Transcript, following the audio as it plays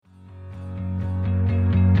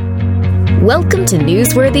Welcome to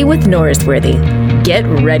Newsworthy with Norrisworthy. Get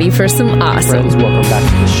ready for some awesome. Friends, welcome back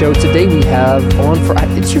to the show. Today we have on for...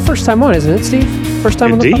 It's your first time on, isn't it, Steve? First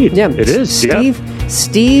time Indeed, on the podcast? Yeah, it is.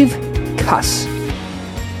 Steve Cuss.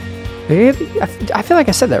 I feel like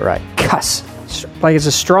I said that right. Cuss. Like it's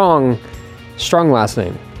a strong last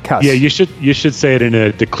name. Cuss. Yeah, you should say it in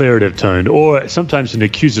a declarative tone, or sometimes an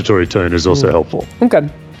accusatory tone is also helpful. Okay. All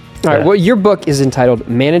right. Well, your book is entitled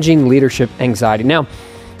Managing Leadership Anxiety. Now,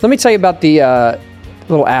 let me tell you about the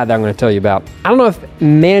little ad that I'm going to tell you about. I don't know if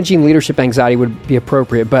managing leadership anxiety would be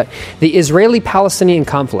appropriate, but the Israeli-Palestinian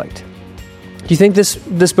conflict. Do you think this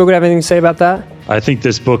book would have anything to say about that? I think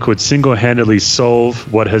this book would single-handedly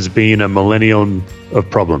solve what has been a millennium of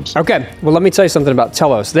problems. Okay. Well, let me tell you something about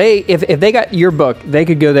Telos. If they got your book, they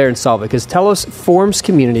could go there and solve it, because Telos forms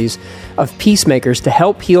communities of peacemakers to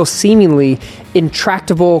help heal seemingly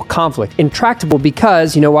intractable conflict. Intractable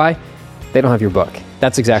because, you know why? They don't have your book.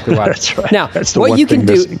 That's exactly why. That's right. Now, That's the what one you can thing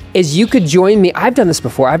do missing. is you could join me. I've done this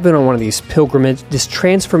before. I've been on one of these pilgrimage, this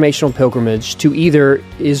transformational pilgrimage to either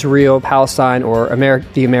Israel, Palestine, or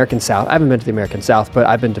the American South. I haven't been to the American South, but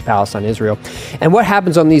I've been to Palestine, Israel. And what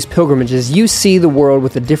happens on these pilgrimages, you see the world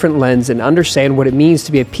with a different lens and understand what it means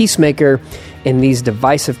to be a peacemaker in these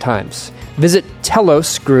divisive times. Visit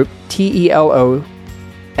Telos Group, Telos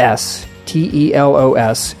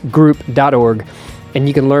group.org. And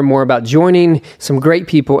you can learn more about joining some great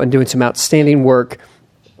people and doing some outstanding work,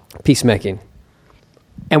 peacemaking.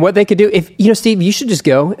 And what they could do, Steve, you should just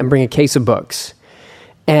go and bring a case of books.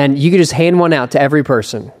 And you could just hand one out to every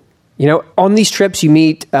person. On these trips, you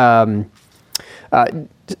meet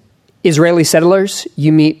Israeli settlers,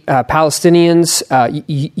 you meet Palestinians,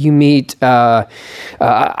 you meet,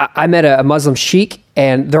 I met a Muslim sheikh,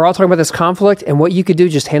 and they're all talking about this conflict. And what you could do,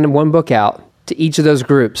 just hand them one book out to each of those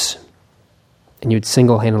groups, and you'd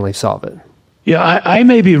single-handedly solve it. Yeah, I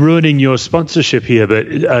may be ruining your sponsorship here,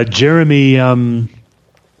 but Jeremy,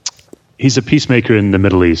 he's a peacemaker in the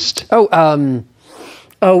Middle East. You're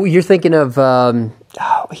thinking of,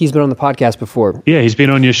 he's been on the podcast before. Yeah, he's been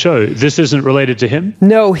on your show. This isn't related to him?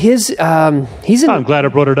 No, he's in... I'm glad I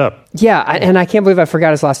brought it up. Yeah, and I can't believe I forgot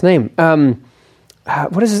his last name.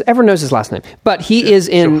 What is his... Everyone knows his last name. But he's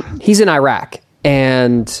in Iraq,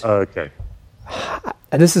 and... Okay.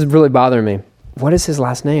 This is really bothering me. What is his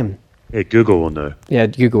last name? Yeah, Google will know. Yeah,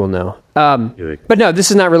 Google will know. But no, this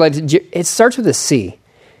is not related. It starts with a C.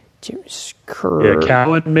 Yeah,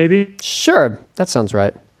 Cowan, maybe? Sure, that sounds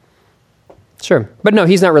right. Sure. But no,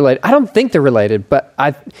 he's not related. I don't think they're related, but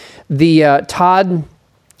Todd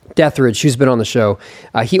Deathridge, who's been on the show,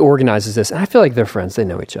 he organizes this, and I feel like they're friends. They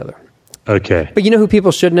know each other. Okay. But you know who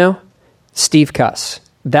people should know? Steve Cuss.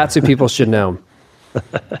 That's who people should know.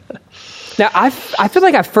 Now, I feel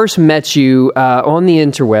like I first met you on the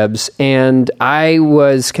interwebs, and I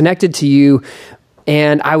was connected to you,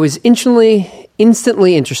 and I was instantly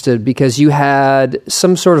interested because you had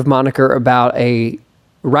some sort of moniker about a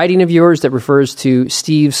writing of yours that refers to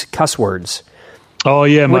Steve's cuss words. Oh,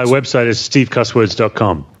 yeah, my website is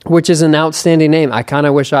stevecusswords.com. Which is an outstanding name. I kind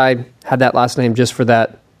of wish I had that last name just for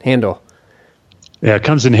that handle. Yeah, it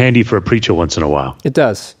comes in handy for a preacher once in a while. It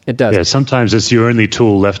does. Yeah, sometimes it's your only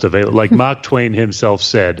tool left available. Like Mark Twain himself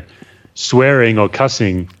said, swearing or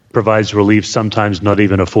cussing provides relief sometimes not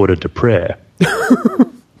even afforded to prayer.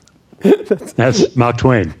 That's Mark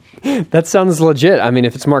Twain. That sounds legit. I mean,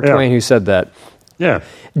 if it's Mark Twain who said that. Yeah.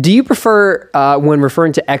 Do you prefer, when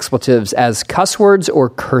referring to expletives, as cuss words or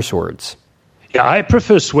curse words? Yeah, I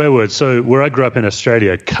prefer swear words. So where I grew up in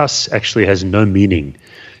Australia, cuss actually has no meaning.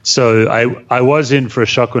 So I was in for a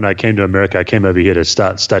shock when I came to America. I came over here to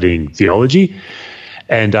start studying theology,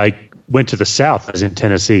 and I went to the South. I was in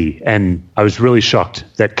Tennessee, and I was really shocked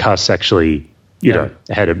that cuss actually,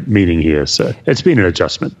 had a meaning here. So it's been an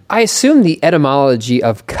adjustment. I assume the etymology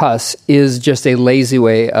of cuss is just a lazy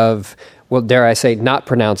way of, well, dare I say, not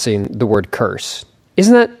pronouncing the word curse.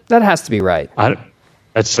 Isn't that has to be right?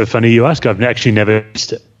 That's so funny you ask. I've actually never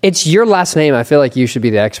used it. It's your last name. I feel like you should be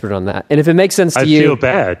the expert on that. And if it makes sense to you... I feel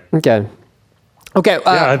bad. Okay.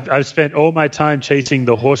 I've spent all my time chasing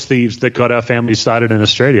the horse thieves that got our family started in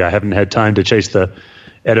Australia. I haven't had time to chase the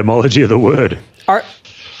etymology of the word. Are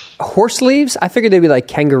horse leaves? I figured they'd be like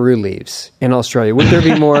kangaroo leaves in Australia. Would there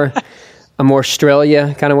be a more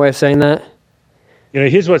Australia kind of way of saying that?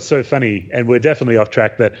 Here's what's so funny, and we're definitely off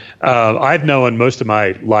track, but I've known most of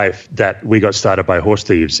my life that we got started by horse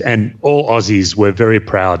thieves, and all Aussies were very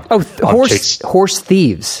proud. Oh, horse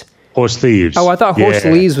thieves. Horse thieves. Oh, I thought horse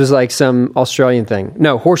leaves was like some Australian thing.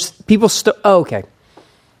 No, horse people. Oh, okay.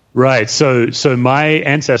 Right. So my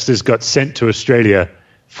ancestors got sent to Australia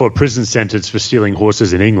for a prison sentence for stealing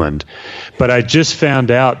horses in England. But I just found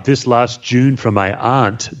out this last June from my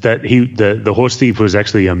aunt that the horse thief was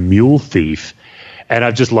actually a mule thief, and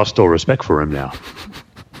I've just lost all respect for him now.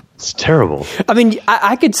 It's terrible. I mean,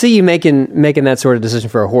 I could see you making that sort of decision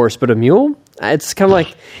for a horse, but a mule? It's kind of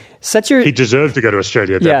like he deserved to go to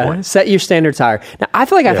Australia at that point. Set your standards higher. Now, I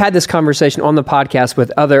feel like I've had this conversation on the podcast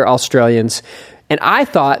with other Australians, and I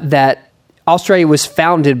thought that Australia was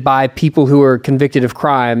founded by people who were convicted of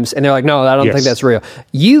crimes, and they're like, no, I don't think that's real.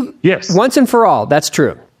 Once and for all, that's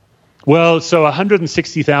true. Well, so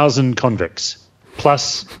 160,000 convicts,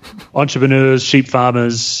 plus entrepreneurs, sheep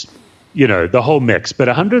farmers, the whole mix. But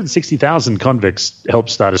 160,000 convicts helped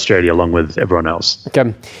start Australia along with everyone else.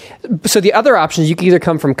 Okay. So the other options, you can either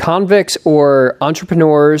come from convicts or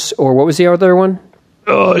entrepreneurs, or what was the other one?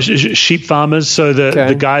 Sheep farmers. So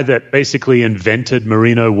the guy that basically invented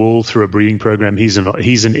merino wool through a breeding program, he's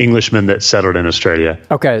an Englishman that settled in Australia.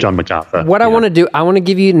 Okay. John MacArthur. What I want to do, I want to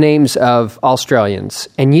give you names of Australians,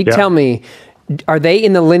 and you tell me, are they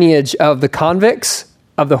in the lineage of the convicts,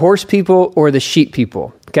 of the horse people, or the sheep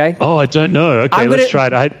people? Okay. Oh, I don't know. Okay, let's try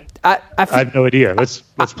it. I have no idea. Let's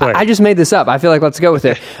play. I just made this up. I feel like let's go with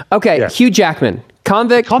it. Okay. Hugh Jackman,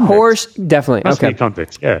 convict, horse, definitely. Must be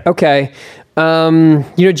convict. Yeah. Okay.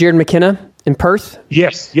 Jared McKenna in Perth?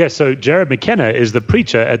 Yes. So Jared McKenna is the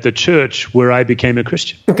preacher at the church where I became a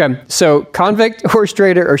Christian. Okay. So convict, horse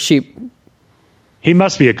trader, or sheep? He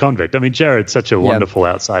must be a convict. I mean, Jared's such a wonderful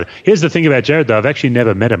outsider. Here's the thing about Jared, though. I've actually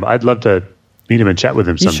never met him. I'd love to meet him and chat with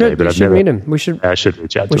him someday. But I've never meet him. We should reach out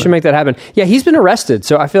to him. We should make that happen. Yeah, he's been arrested,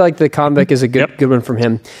 so I feel like the convict is a good one from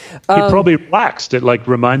him. He probably relaxed. It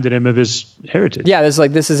reminded him of his heritage. Yeah,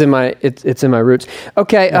 this is in my it's in my roots.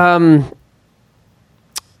 Okay.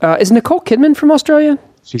 Is Nicole Kidman from Australia?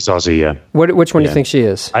 She's Aussie, yeah. Which one do you think she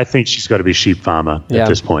is? I think she's got to be sheep farmer at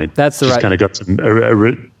this point. She's kind of got some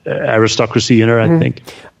aristocracy in her, I think.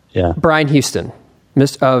 Yeah. Brian Houston.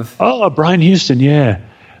 Brian Houston, yeah.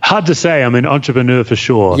 Hard to say. I'm an entrepreneur for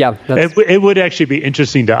sure. Yeah. It would actually be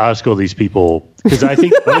interesting to ask all these people, because I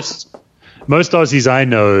think most Aussies I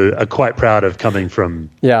know are quite proud of coming from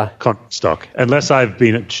convict stock, unless I've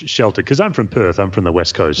been sheltered, because I'm from Perth, I'm from the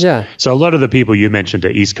West Coast. Yeah. So a lot of the people you mentioned are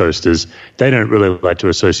East Coasters. They don't really like to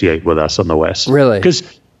associate with us on the West. Really?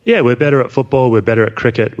 Because, we're better at football, we're better at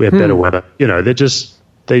cricket, we have better weather. They're just,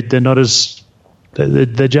 they're not as,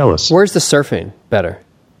 they're jealous. Where's the surfing better?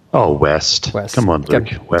 Oh, West. Come on, Luke.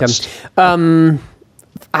 West.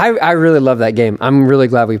 I really love that game. I'm really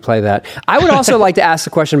glad we play that. I would also like to ask a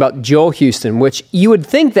question about Joel Houston, which you would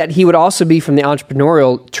think that he would also be from the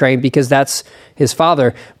entrepreneurial train because that's his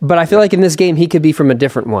father. But I feel like in this game he could be from a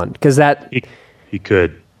different one because he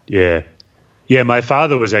could. Yeah. Yeah, my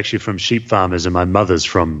father was actually from sheep farmers and my mother's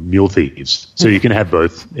from mule thieves. So you can have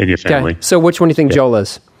both in your family. Okay. So which one do you think Joel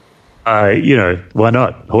is? Why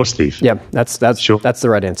not? Horse thief. Yeah, that's sure. That's the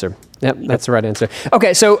right answer. Yep, that's the right answer.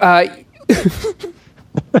 Okay, so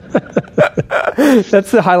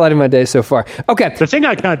that's the highlight of my day so far. Okay. The thing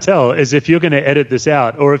I can't tell is if you're going to edit this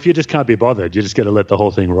out or if you just can't be bothered. You're just going to let the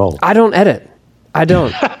whole thing roll. I don't edit. I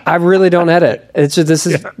don't. I really don't edit. It's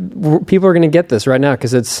just people are going to get this right now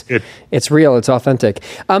because it's real. It's authentic.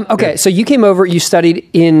 Okay, so you came over. You studied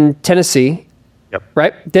in Tennessee. Yep.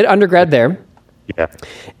 Right. Did undergrad there. Yeah.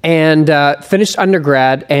 And finished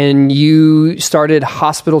undergrad, and you started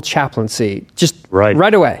hospital chaplaincy just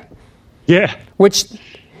right away. Yeah. Which,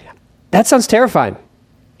 that sounds terrifying.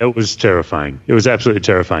 It was terrifying. It was absolutely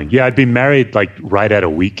terrifying. Yeah, I'd been married right at a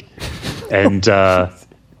week. And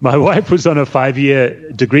my wife was on a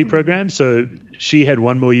 5-year degree program, so she had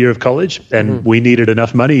one more year of college, and we needed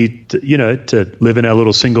enough money to live in our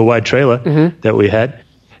little single-wide trailer that we had.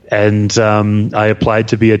 And I applied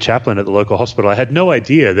to be a chaplain at the local hospital. I had no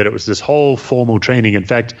idea that it was this whole formal training. In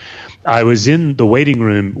fact, I was in the waiting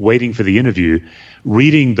room waiting for the interview,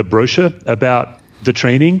 reading the brochure about the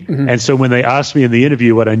training. And so when they asked me in the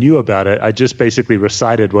interview what I knew about it, I just basically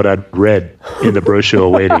recited what I'd read in the brochure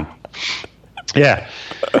waiting. Yeah.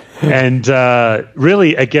 And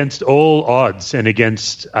really, against all odds and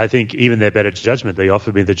against, I think, even their better judgment, they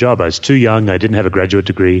offered me the job. I was too young. I didn't have a graduate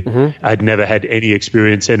degree. I'd never had any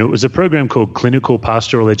experience. And it was a program called Clinical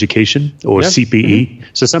Pastoral Education, or CPE.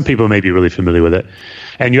 So some people may be really familiar with it.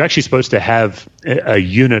 And you're actually supposed to have a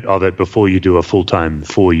unit of it before you do a full-time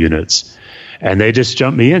 4 units. And they just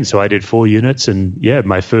jumped me in. So I did 4 units. And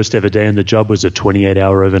my first ever day on the job was a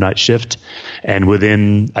 28-hour overnight shift. And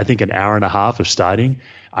within, I think, an hour and a half of starting,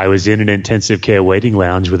 I was in an intensive care waiting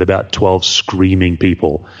lounge with about 12 screaming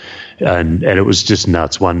people. And it was just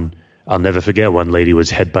nuts. I'll never forget, one lady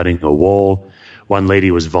was headbutting a wall. One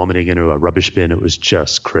lady was vomiting into a rubbish bin. It was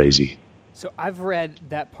just crazy. So I've read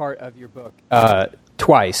that part of your book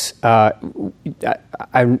twice. I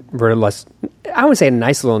wrote I wouldn't say a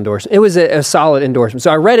nice little endorsement. It was a solid endorsement. So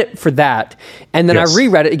I read it for that, and then I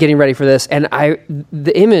reread it getting ready for this, and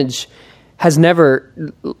the image has never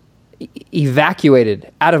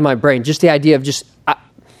evacuated out of my brain. Just the idea of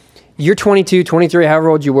you're 22, 23, however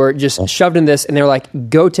old you were, just shoved in this, and they're like,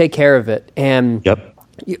 go take care of it. And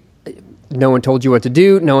no one told you what to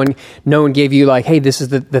do. No one gave you like, hey, this is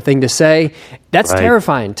the thing to say. That's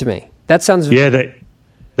terrifying to me. That sounds... Yeah,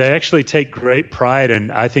 they actually take great pride, and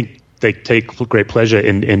I think they take great pleasure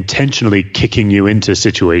in intentionally kicking you into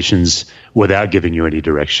situations without giving you any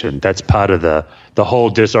direction. That's part of the whole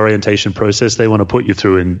disorientation process they want to put you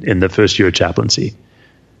through in the first year of chaplaincy.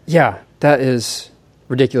 Yeah, that is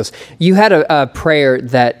ridiculous. You had a prayer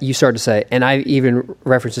that you started to say, and I even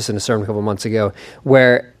referenced this in a sermon a couple of months ago,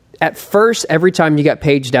 where at first, every time you got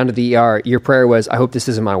paged down to the ER, your prayer was, I hope this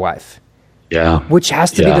isn't my wife. Yeah. Which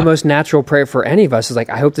has to be the most natural prayer for any of us, is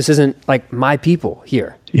like, I hope this isn't like my people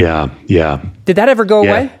here. Yeah, yeah. Did that ever go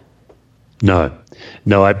away? No,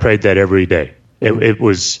 I prayed that every day. It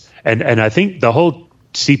was, and I think the whole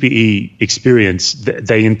CPE experience,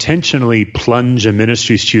 they intentionally plunge a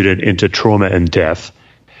ministry student into trauma and death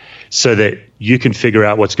so that you can figure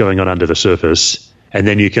out what's going on under the surface, and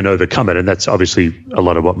then you can overcome it. And that's obviously a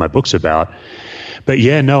lot of what my book's about. But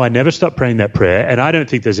I never stopped praying that prayer. And I don't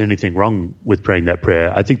think there's anything wrong with praying that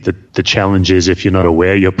prayer. I think that the challenge is, if you're not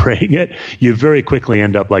aware you're praying it, you very quickly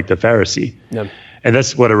end up like the Pharisee. Yeah. And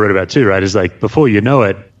that's what I wrote about too, right? Is like, before you know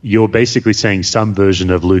it, you're basically saying some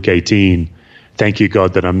version of Luke 18, thank you,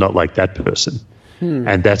 God, that I'm not like that person.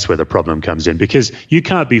 And that's where the problem comes in, because you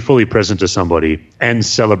can't be fully present to somebody and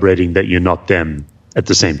celebrating that you're not them at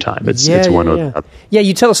the same time. It's one or the other. Yeah,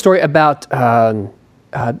 you tell a story about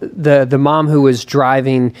the mom who was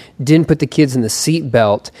driving, didn't put the kids in the seat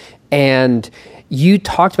belt, and you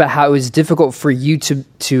talked about how it was difficult for you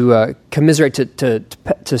to commiserate,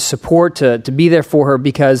 to support, to be there for her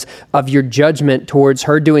because of your judgment towards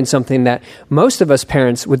her doing something that most of us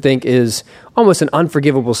parents would think is almost an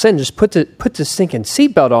unforgivable sin. Just put the stinking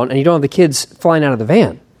seatbelt on, and you don't have the kids flying out of the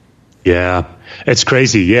van. Yeah, it's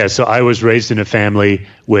crazy. Yeah, so I was raised in a family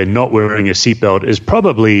where not wearing a seatbelt is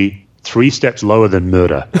probably 3 steps lower than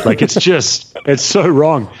murder. Like, it's so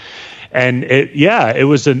wrong. And it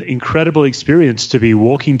was an incredible experience to be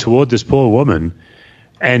walking toward this poor woman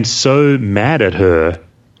and so mad at her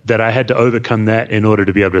that I had to overcome that in order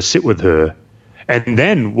to be able to sit with her. And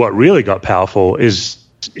then what really got powerful is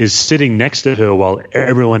sitting next to her while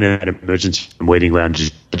everyone in that emergency waiting lounge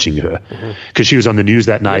is judging her, because she was on the news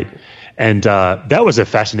that night. And that was a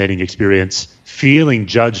fascinating experience, feeling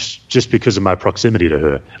judged just because of my proximity to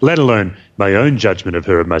her, let alone my own judgment of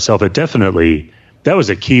her and myself. That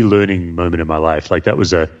was a key learning moment in my life. Like, that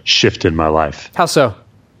was a shift in my life. How so?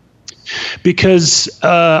 Because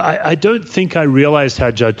I don't think I realized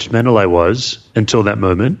how judgmental I was until that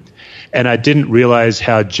moment. And I didn't realize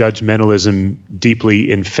how judgmentalism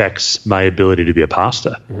deeply infects my ability to be a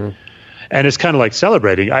pastor. Mm-hmm. And it's kind of like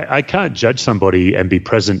celebrating. I can't judge somebody and be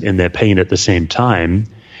present in their pain at the same time.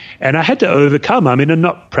 And I had to overcome. I mean, I'm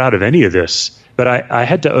not proud of any of this, but I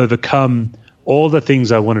had to overcome all the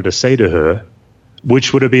things I wanted to say to her,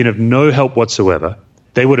 which would have been of no help whatsoever.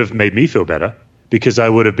 They would have made me feel better because I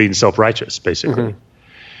would have been self-righteous, basically. Mm-hmm.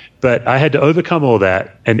 But I had to overcome all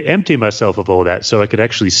that and empty myself of all that so I could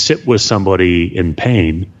actually sit with somebody in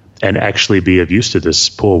pain and actually be of use to this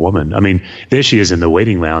poor woman. I mean, there she is in the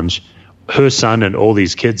waiting lounge. Her son and all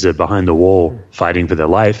these kids are behind the wall fighting for their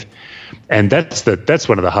life. And that's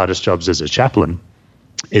one of the hardest jobs as a chaplain,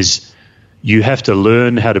 is you have to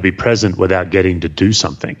learn how to be present without getting to do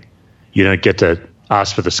something. You don't get to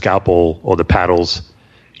ask for the scalpel or the paddles.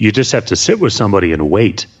 You just have to sit with somebody and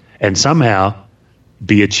wait and somehow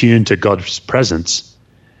be attuned to God's presence.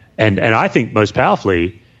 And I think most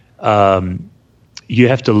powerfully, you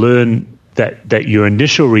have to learn that your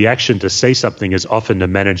initial reaction to say something is often to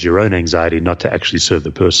manage your own anxiety, not to actually serve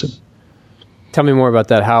the person. Tell me more about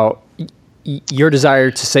that, how your desire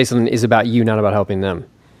to say something is about you, not about helping them.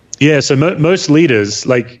 Yeah, so most leaders,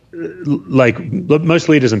 like most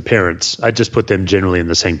leaders and parents, I just put them generally in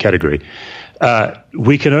the same category.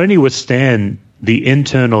 We can only withstand the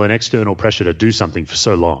internal and external pressure to do something for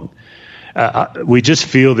so long. We just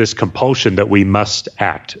feel this compulsion that we must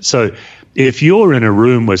act. So if you're in a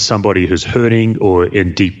room with somebody who's hurting or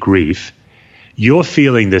in deep grief, you're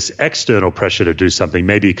feeling this external pressure to do something,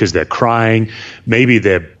 maybe because they're crying, maybe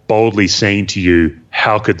they're boldly saying to you,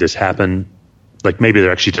 how could this happen? Like, maybe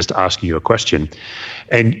they're actually just asking you a question.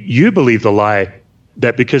 And you believe the lie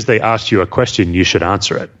that because they asked you a question, you should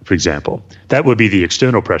answer it, for example. That would be the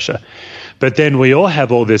external pressure. But then we all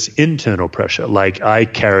have all this internal pressure. Like I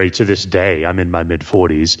carry to this day, I'm in my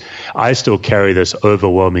mid-40s, I still carry this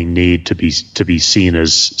overwhelming need to be seen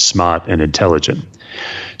as smart and intelligent.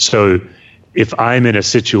 So if I'm in a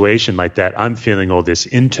situation like that, I'm feeling all this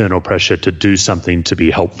internal pressure to do something to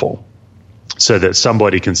be helpful so that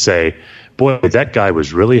somebody can say, boy, that guy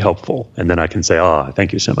was really helpful. And then I can say, oh,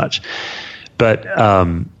 thank you so much. But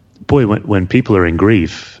boy, when people are in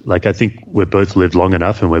grief, like I think we've both lived long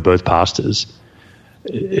enough and we're both pastors.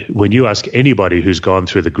 When you ask anybody who's gone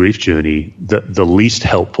through the grief journey, the least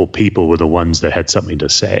helpful people were the ones that had something to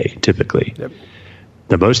say, typically. Yep.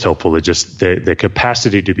 The most helpful are just their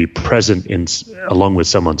capacity to be present along with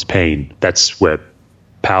someone's pain. That's where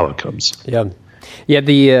power comes. Yeah.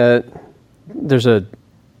 There's a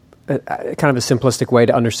kind of a simplistic way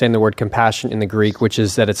to understand the word compassion in the Greek, which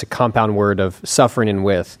is that it's a compound word of suffering and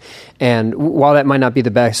with. And while that might not be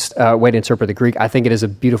the best way to interpret the Greek, I think it is a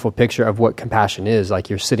beautiful picture of what compassion is. Like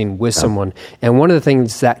you're sitting with someone. And one of the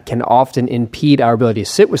things that can often impede our ability to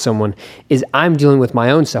sit with someone is I'm dealing with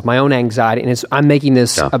my own stuff, my own anxiety, and I'm making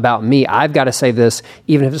this about me. I've got to say this,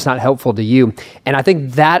 even if it's not helpful to you. And I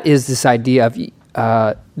think that is this idea of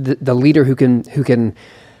the leader who can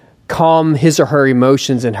calm his or her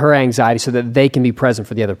emotions and her anxiety so that they can be present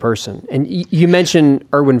for the other person. And you mentioned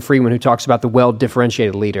Erwin Freeman, who talks about the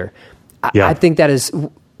well-differentiated leader. I think that is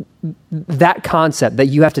that concept that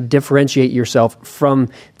you have to differentiate yourself from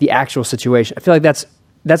the actual situation. I feel like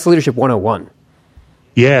that's leadership 101.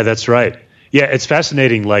 Yeah, that's right. Yeah, it's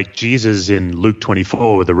fascinating, like Jesus in Luke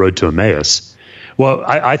 24 with the road to Emmaus. Well,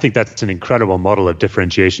 I think that's an incredible model of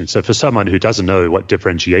differentiation. So for someone who doesn't know what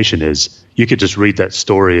differentiation is, you could just read that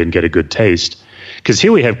story and get a good taste. Because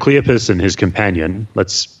here we have Cleopas and his companion.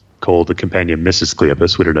 Let's call the companion Mrs.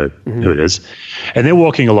 Cleopas. We don't know who it is. And they're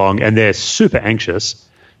walking along and they're super anxious.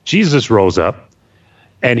 Jesus rolls up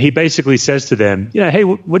and he basically says to them, hey,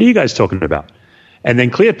 what are you guys talking about? And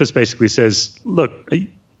then Cleopas basically says, look,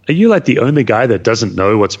 are you like the only guy that doesn't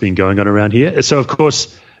know what's been going on around here? So, of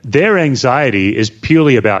course, their anxiety is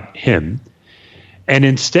purely about him. And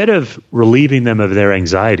instead of relieving them of their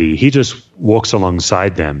anxiety, he just walks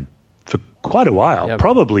alongside them for quite a while,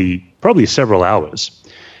 probably several hours,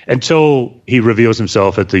 until he reveals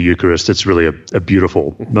himself at the Eucharist. It's really a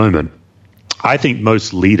beautiful moment. I think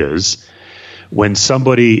most leaders, when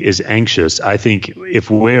somebody is anxious, I think if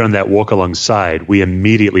we're on that walk alongside, we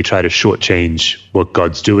immediately try to shortchange what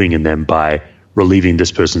God's doing in them by relieving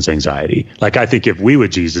this person's anxiety. Like I think if we were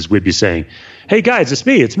Jesus, we'd be saying, hey guys, it's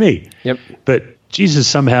me. Yep. But Jesus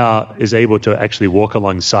somehow is able to actually walk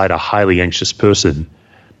alongside a highly anxious person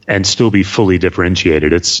and still be fully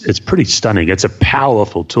differentiated. It's pretty stunning. It's a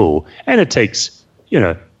powerful tool, and it takes,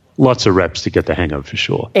 lots of reps to get the hang of, for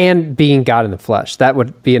sure. And being God in the flesh, that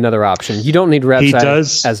would be another option. You don't need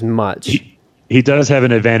reps as much. He does have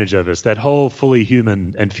an advantage of us. That whole fully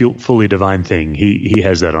human and fully divine thing, he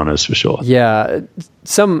has that on us for sure. Yeah.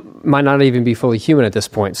 Some might not even be fully human at this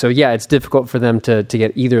point. So, yeah, it's difficult for them to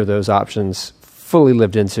get either of those options fully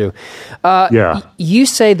lived into. You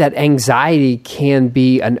say that anxiety can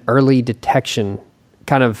be an early detection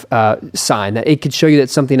kind of sign, that it could show you that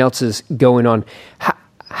something else is going on.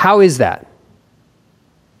 How is that?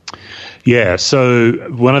 Yeah, so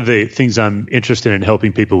one of the things I'm interested in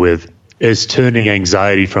helping people with is turning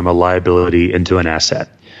anxiety from a liability into an asset,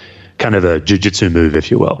 kind of a jiu-jitsu move,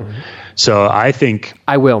 if you will. Mm-hmm. So I think...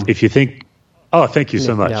 I will. If you think... Oh, thank you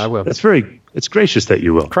so much. Yeah, I will. It's gracious that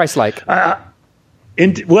you will. Christ-like.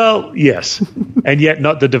 Well, yes, and yet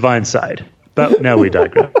not the divine side. But now we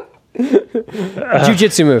digress.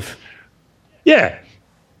 Jiu-jitsu move. Yeah.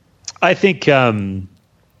 I think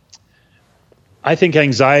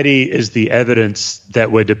anxiety is the evidence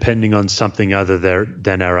that we're depending on something other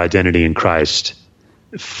than our identity in Christ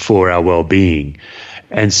for our well-being.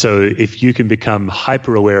 And so if you can become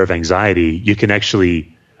hyper-aware of anxiety, you can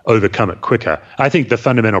actually overcome it quicker. I think the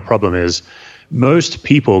fundamental problem is most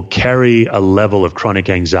people carry a level of chronic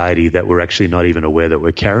anxiety that we're actually not even aware that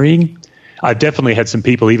we're carrying. I've definitely had some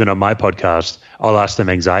people, even on my podcast, I'll ask them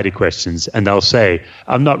anxiety questions, and they'll say,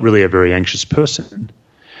 I'm not really a very anxious person,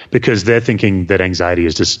 because they're thinking that anxiety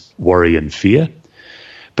is just worry and fear.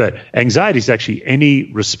 But anxiety is actually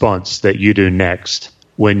any response that you do next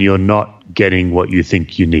when you're not getting what you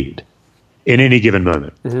think you need in any given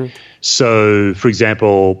moment. Mm-hmm. So, for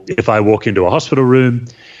example, if I walk into a hospital room,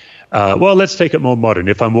 let's take it more modern.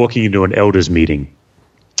 If I'm walking into an elders meeting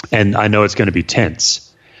and I know it's going to be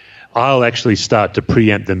tense, I'll actually start to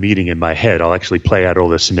preempt the meeting in my head. I'll actually play out all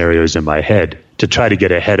the scenarios in my head to try to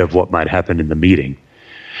get ahead of what might happen in the meeting.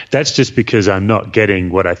 That's just because I'm not getting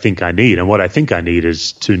what I think I need. And what I think I need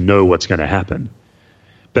is to know what's going to happen.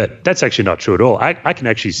 But that's actually not true at all. I can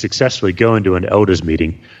actually successfully go into an elders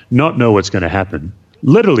meeting, not know what's going to happen,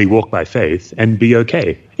 literally walk by faith and be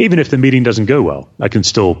okay. Even if the meeting doesn't go well, I can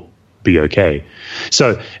still be okay.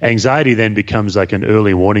 So anxiety then becomes like an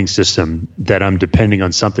early warning system that I'm depending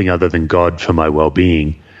on something other than God for my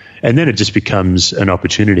well-being. And then it just becomes an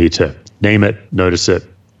opportunity to name it, notice it,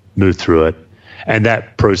 move through it. And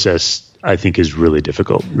that process, I think, is really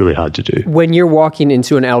difficult, really hard to do. When you're walking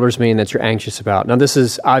into an elders meeting that you're anxious about, now this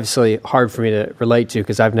is obviously hard for me to relate to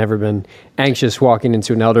because I've never been anxious walking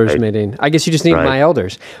into an elders meeting. I guess you just need my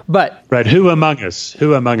elders. But who among us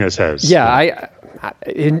has? Yeah,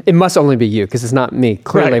 it must only be you because it's not me,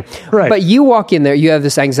 clearly. Right. But you walk in there, you have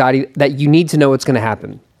this anxiety that you need to know what's going to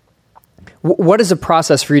happen. What is the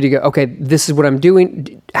process for you to go, okay, this is what I'm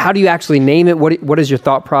doing? How do you actually name it? What is your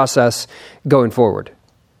thought process going forward?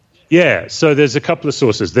 Yeah, so there's a couple of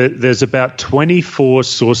sources. There's about 24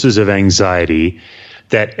 sources of anxiety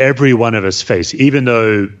that every one of us face, even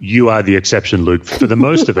though you are the exception, Luke. For the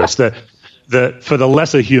most of us, for the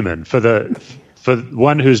lesser human, for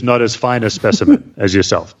one who's not as fine a specimen as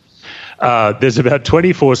yourself, there's about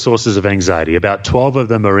 24 sources of anxiety. About 12 of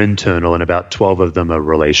them are internal and about 12 of them are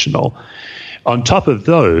relational. On top of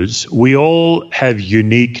those, we all have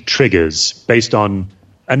unique triggers based on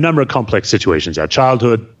a number of complex situations, our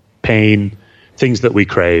childhood, pain, things that we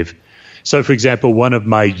crave. So, for example, one of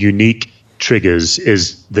my unique triggers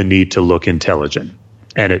is the need to look intelligent.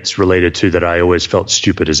 And it's related to that I always felt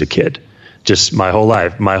stupid as a kid. Just my whole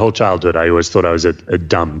life, my whole childhood, I always thought I was a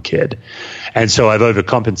dumb kid. And so I've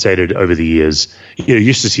overcompensated over the years. You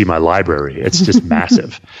used to see my library. It's just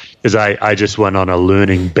massive because I just went on a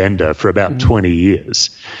learning bender for about 20 years.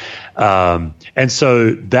 And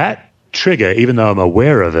so that trigger, even though I'm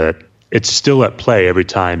aware of it, it's still at play every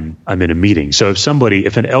time I'm in a meeting. So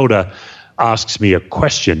if an elder asks me a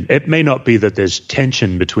question, it may not be that there's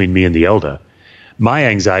tension between me and the elder. My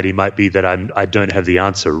anxiety might be that I don't have the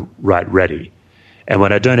answer right ready. And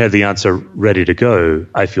when I don't have the answer ready to go,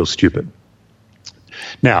 I feel stupid.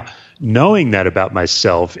 Now, knowing that about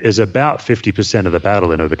myself is about 50% of the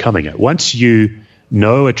battle in overcoming it. Once you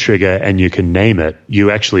know a trigger and you can name it,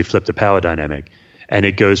 you actually flip the power dynamic. And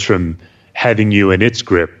it goes from having you in its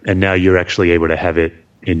grip, and now you're actually able to have it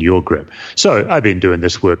in your grip. So I've been doing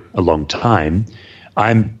this work a long time.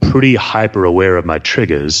 I'm pretty hyper aware of my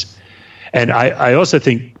triggers. And I also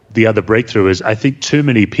think the other breakthrough is I think too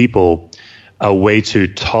many people are way too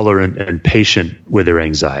tolerant and patient with their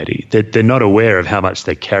anxiety. They're not aware of how much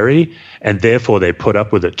they carry, and therefore they put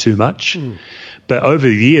up with it too much. But over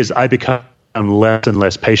the years, I become less and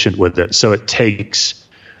less patient with it. So it takes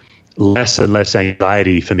less and less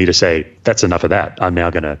anxiety for me to say, that's enough of that. I'm now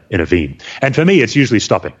going to intervene. And for me, it's usually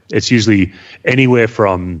stopping. It's usually anywhere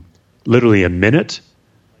from literally a minute.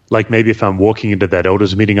 Like maybe if I'm walking into that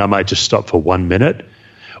elders meeting, I might just stop for 1 minute.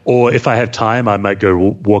 Or if I have time, I might go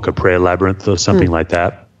walk a prayer labyrinth or something like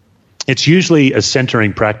that. It's usually a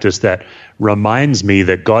centering practice that reminds me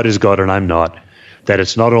that God is God and I'm not, that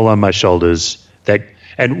it's not all on my shoulders.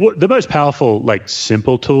 The most powerful,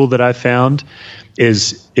 simple tool that I found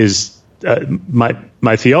is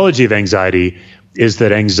my theology of anxiety is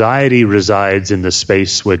that anxiety resides in the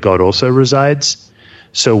space where God also resides.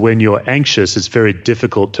 So when you're anxious, it's very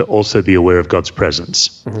difficult to also be aware of God's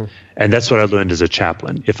presence. And that's what I learned as a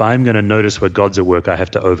chaplain. If I'm going to notice where God's at work, I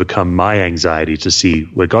have to overcome my anxiety to see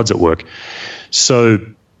where God's at work. So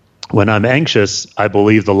when I'm anxious, I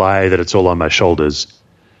believe the lie that it's all on my shoulders.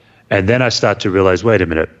 And then I start to realize, wait a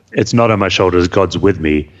minute, it's not on my shoulders, God's with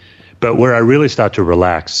me. But where I really start to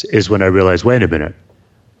relax is when I realize, wait a minute,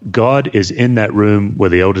 God is in that room where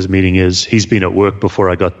the elders meeting is. He's been at work before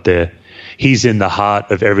I got there. He's in the heart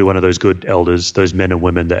of every one of those good elders, those men and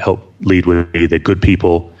women that help lead with me. They're good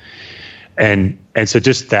people. And so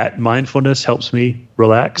just that mindfulness helps me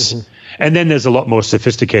relax. And then there's a lot more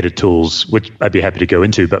sophisticated tools, which I'd be happy to go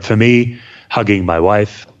into. But for me, hugging my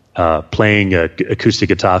wife, playing acoustic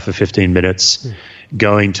guitar for 15 minutes,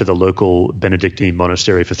 going to the local Benedictine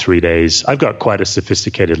monastery for 3 days. I've got quite a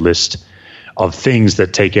sophisticated list of things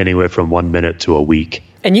that take anywhere from 1 minute to a week.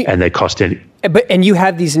 And they cost any. And you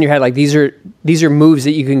have these in your head, like these are moves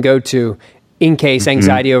that you can go to in case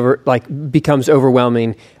anxiety becomes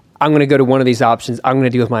overwhelming. I'm going to go to one of these options. I'm going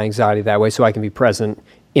to deal with my anxiety that way, so I can be present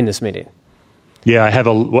in this meeting. Yeah,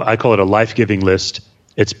 I call it a life-giving list.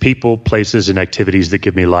 It's people, places, and activities that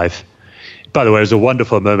give me life. By the way, it was a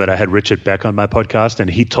wonderful moment. I had Richard Beck on my podcast, and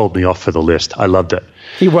he told me off for the list. I loved it.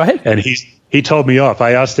 He what? And he told me off.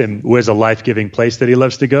 I asked him, where's a life-giving place that he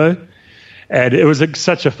loves to go? And it was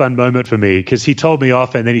such a fun moment for me because he told me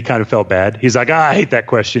off and then he kind of felt bad. He's like, I hate that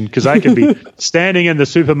question because I could be standing in the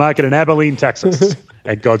supermarket in Abilene, Texas,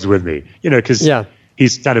 and God's with me. Because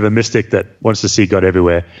he's kind of a mystic that wants to see God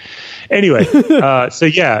everywhere. Anyway,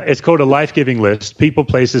 it's called a life-giving list. People,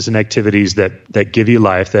 places, and activities that give you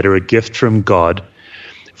life, that are a gift from God.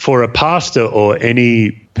 For a pastor or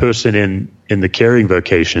any person in the caring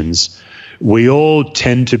vocations, we all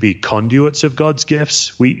tend to be conduits of God's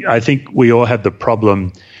gifts. I think we all have the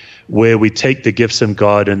problem where we take the gifts of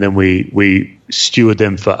God and then we steward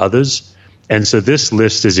them for others. And so this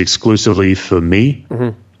list is exclusively for me.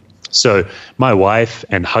 Mm-hmm. So my wife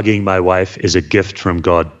and hugging my wife is a gift from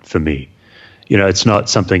God for me. It's not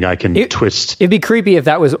something I can twist. It'd be creepy if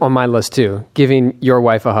that was on my list too, giving your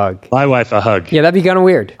wife a hug. My wife a hug. Yeah, that'd be kind of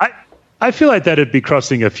weird. I feel like that'd be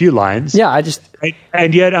crossing a few lines. Yeah,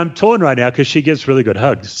 and yet I'm torn right now because she gives really good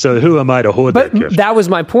hugs. So who am I to hoard that gift? That was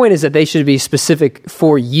my point, is that they should be specific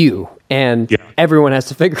for you, and everyone has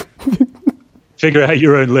to figure out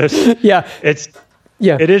your own list. Yeah.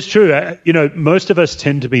 It is true. Most of us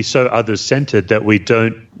tend to be so others-centered that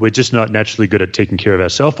we're just not naturally good at taking care of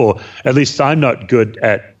ourselves, or at least I'm not good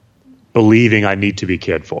at believing I need to be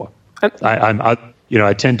cared for.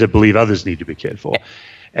 I tend to believe others need to be cared for.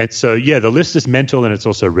 And so, the list is mental and it's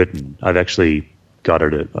also written. I've actually got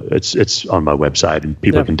it. It's on my website and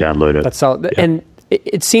people can download it. That's solid. Yeah. And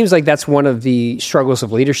it seems like that's one of the struggles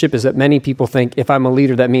of leadership, is that many people think if I'm a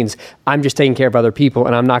leader, that means I'm just taking care of other people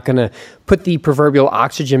and I'm not going to put the proverbial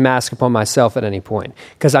oxygen mask upon myself at any point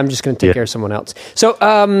because I'm just going to take care of someone else. So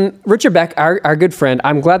Richard Beck, our good friend,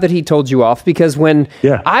 I'm glad that he told you off, because when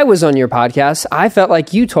I was on your podcast, I felt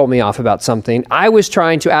like you told me off about something. I was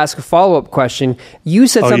trying to ask a follow-up question. You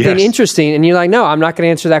said something interesting and you're like, no, I'm not going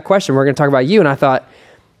to answer that question. We're going to talk about you. And I thought,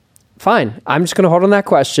 fine, I'm just going to hold on that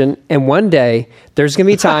question, and one day there's going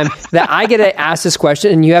to be time that I get to ask this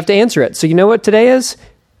question and you have to answer it. So you know what today is?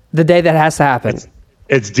 The day that has to happen.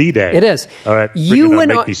 It's D-Day. It is. All right. You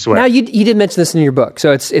went on, now you did mention this in your book,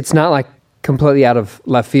 so it's not like completely out of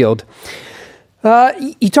left field.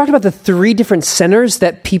 You talked about the 3 different centers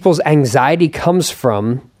that people's anxiety comes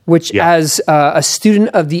from, which as a student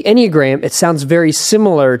of the Enneagram, it sounds very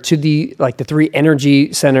similar to the 3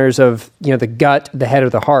 energy centers of, the gut, the head, or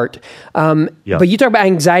the heart. But you talk about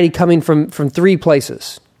anxiety coming from 3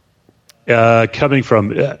 places. Coming from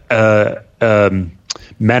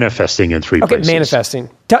manifesting in 3 places. Okay, manifesting.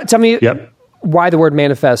 Tell me why the word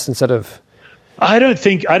manifest instead of... I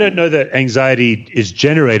don't know that anxiety is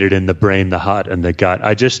generated in the brain, the heart, and the gut.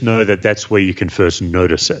 I just know that that's where you can first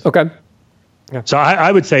notice it. Okay. Yeah. So I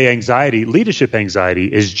would say leadership anxiety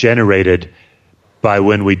is generated by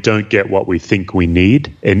when we don't get what we think we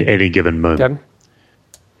need in any given moment. Okay.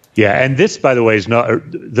 Yeah, and this, by the way, is not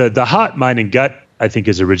the heart, mind, and gut, I think,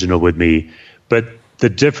 is original with me. But the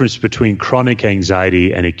difference between chronic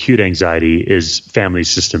anxiety and acute anxiety is family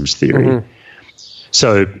systems theory. Mm-hmm.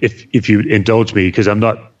 So if you indulge me, because I'm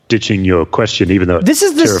not ditching your question, even though this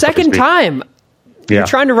is the second time you're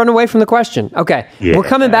trying to run away from the question. Okay, we're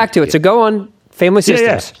coming back to it. So go on. Family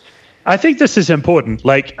systems. Yeah. I think this is important.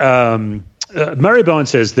 Like Murray Bowen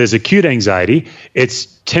says, there's acute anxiety. It's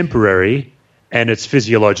temporary and it's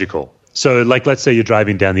physiological. So let's say you're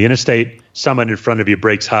driving down the interstate, someone in front of you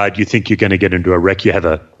brakes hard, you think you're going to get into a wreck, you have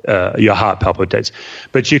your heart palpitates.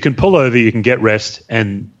 But you can pull over, you can get rest,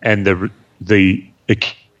 and the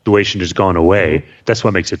situation has gone away. That's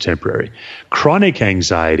what makes it temporary. Chronic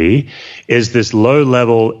anxiety is this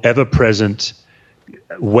low-level, ever-present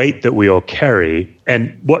weight that we all carry.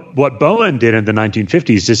 And what Bowen did in the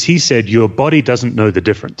 1950s is he said, your body doesn't know the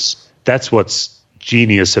difference. That's what's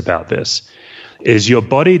genius about this, is your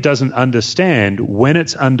body doesn't understand when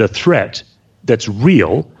it's under threat that's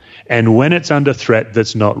real and when it's under threat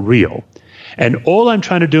that's not real. And all I'm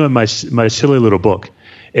trying to do in my silly little book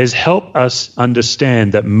is help us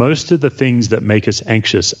understand that most of the things that make us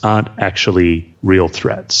anxious aren't actually real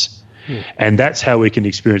threats. And that's how we can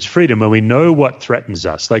experience freedom, when we know what threatens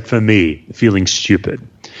us. Like for me, feeling stupid,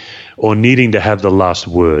 or needing to have the last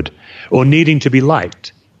word, or needing to be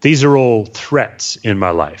liked. These are all threats in my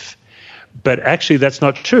life. But actually, that's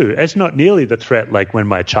not true. It's not nearly the threat like when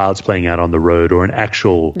my child's playing out on the road or an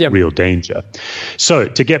actual real danger. So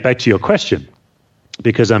to get back to your question,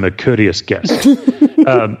 because I'm a courteous guest,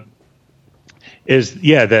 that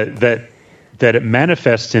it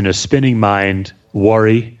manifests in a spinning mind,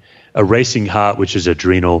 worry, a racing heart, which is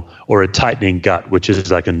adrenal, or a tightening gut, which is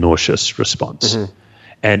like a nauseous response. Mm-hmm.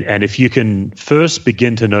 And if you can first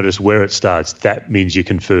begin to notice where it starts, that means you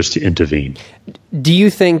can first intervene. Do you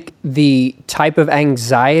think the type of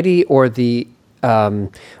anxiety or the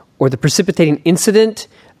precipitating incident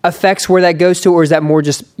affects where that goes to, or is that more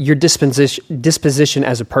just your disposition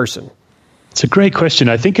as a person? It's a great question.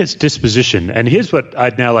 I think it's disposition. And here's what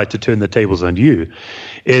I'd now like to turn the tables on you,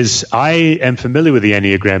 is I am familiar with the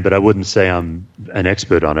Enneagram, but I wouldn't say I'm an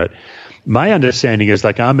expert on it. My understanding is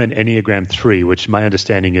like I'm an Enneagram 3, which my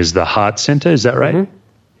understanding is the heart center. Is that right? Mm-hmm.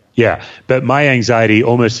 Yeah. But my anxiety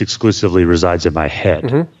almost exclusively resides in my head.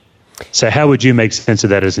 Mm-hmm. So how would you make sense of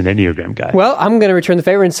that as an Enneagram guy? Well, I'm going to return the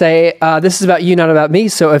favor and say, this is about you, not about me.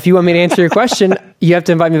 So if you want me to answer your question, you have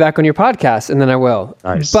to invite me back on your podcast, and then I will.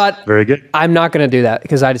 Nice. But very good. I'm not going to do that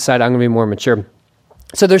because I decided I'm going to be more mature.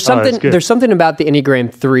 So there's something about the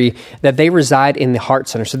Enneagram 3 that they reside in the heart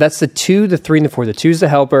center. So that's the 2, the 3, and the 4. The 2 is the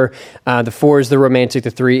helper, the 4 is the romantic,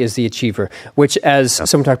 the 3 is the achiever, which as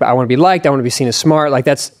someone talked about, I want to be liked, I want to be seen as smart, like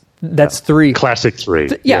that's 3. Classic 3.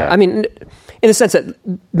 Yeah, I mean, in the sense that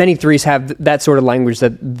many 3s have that sort of language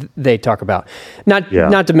that they talk about. Not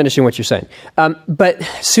diminishing what you're saying. But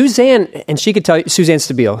Suzanne, and she could tell you, Suzanne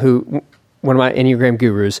Stabile, who one of my Enneagram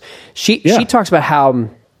gurus, she talks about how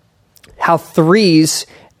 3s,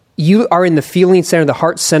 you are in the feeling center, the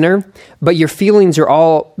heart center, but your feelings are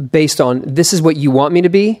all based on this is what you want me to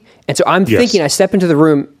be. And so I'm thinking, I step into the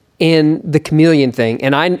room in the chameleon thing,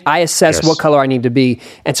 and I assess what color I need to be.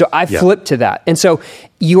 And so I flip to that. And so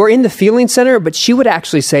you are in the feeling center, but she would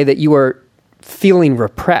actually say that you are feeling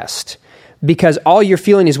repressed because all you're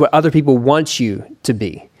feeling is what other people want you to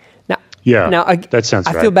be. Now, that sounds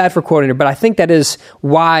right. I feel bad for quoting her, but I think that is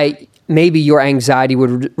why maybe your anxiety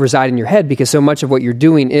would reside in your head, because so much of what you're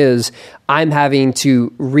doing is I'm having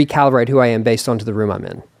to recalibrate who I am based onto the room I'm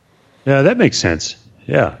in. Yeah, that makes sense.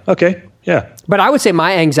 Yeah. Okay. Yeah. But I would say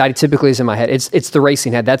my anxiety typically is in my head. It's the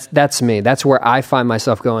racing head. That's me. That's where I find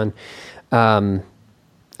myself going, I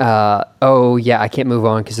can't move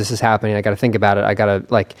on because this is happening. I got to think about it. I got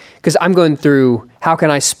to because I'm going through, how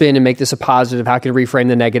can I spin and make this a positive? How can I reframe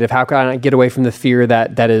the negative? How can I get away from the fear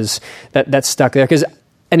that's stuck there? Because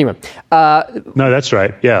anyway. No, that's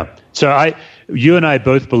right. Yeah. So you and I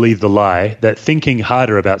both believe the lie that thinking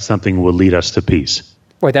harder about something will lead us to peace.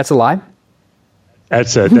 Wait, that's a lie?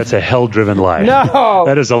 That's a hell-driven lie. No!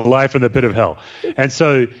 That is a lie from the pit of hell. And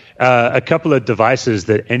so a couple of devices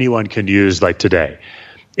that anyone can use like today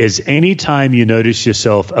is anytime you notice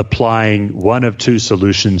yourself applying one of 2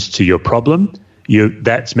 solutions to your problem,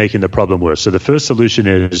 that's making the problem worse. So the first solution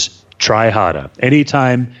is try harder.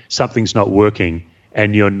 Anytime something's not working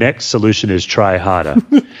and your next solution is try harder.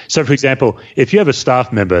 So, for example, if you have a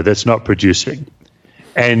staff member that's not producing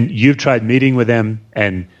and you've tried meeting with them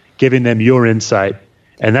and giving them your insight,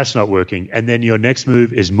 and that's not working, and then your next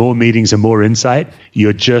move is more meetings and more insight,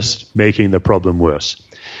 you're just making the problem worse.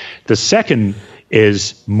 The second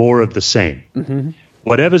is more of the same. Mm-hmm.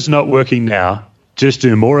 Whatever's not working now, just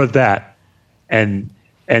do more of that, and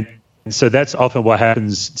so that's often what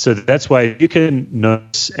happens. So that's why you can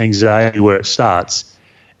notice anxiety where it starts,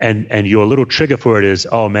 and your little trigger for it is,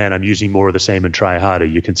 oh man, I'm using more of the same and try harder.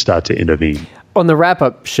 You can start to intervene. On the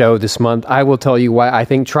wrap-up show this month, I will tell you why I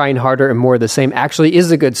think trying harder and more of the same actually is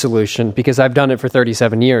a good solution, because I've done it for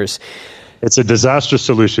 37 years. It's a disastrous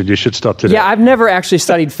solution. You should stop today. Yeah, I've never actually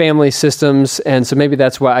studied family systems, and so maybe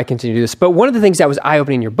that's why I continue to do this. But one of the things that was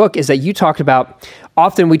eye-opening in your book is that you talked about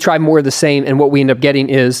often we try more of the same, and what we end up getting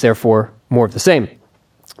is, therefore, more of the same.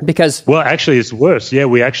 Because actually, it's worse. Yeah,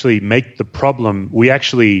 we actually make the problem, we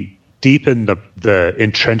actually deepen the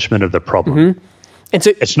entrenchment of the problem. Mm-hmm. And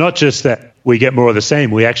so it's not just that we get more of the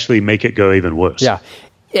same, we actually make it go even worse. Yeah.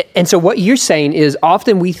 And so what you're saying is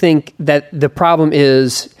often we think that the problem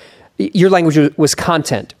is, your language was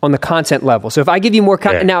content, on the content level. So if I give you more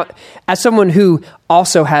content, now as someone who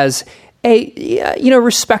also has a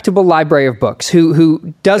respectable library of books,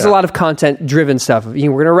 who does a lot of content driven stuff, we're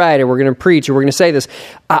going to write or we're going to preach or we're going to say this,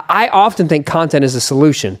 I often think content is a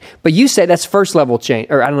solution. But you say that's first level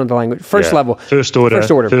change, or I don't know the language, first level. First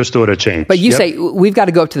order change. But you say we've got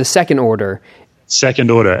to go up to the second order.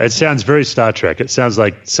 Second order. It sounds very Star Trek. It sounds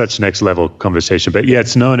like such next level conversation. But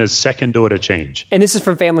it's known as second order change. And this is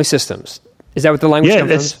from family systems. Is that what the language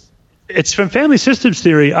comes from? It's from family systems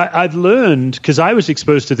theory. I've learned, because I was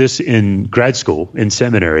exposed to this in grad school, in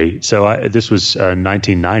seminary, so this was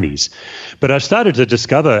 1990s. But I've started to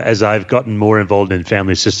discover, as I've gotten more involved in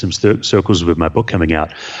family systems circles with my book coming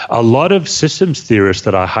out, a lot of systems theorists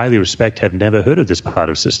that I highly respect have never heard of this part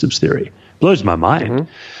of systems theory. Blows my mind.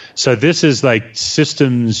 Mm-hmm. So this is like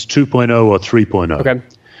systems 2.0 or 3.0. Okay.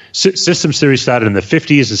 Systems theory started in the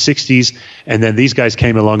 50s and 60s, and then these guys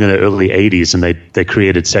came along in the early 80s, and they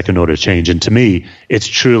created second order change. And to me, it's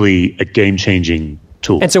truly a game-changing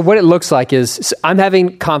tool. And so what it looks like is I'm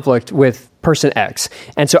having conflict with person X.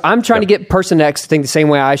 And so I'm trying to get person X to think the same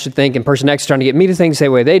way I should think, and person X is trying to get me to think the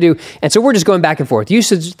same way they do. And so we're just going back and forth. You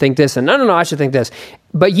should think this, and no, I should think this.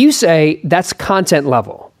 But you say that's content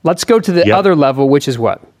level. Let's go to the other level, which is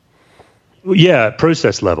what? Yeah,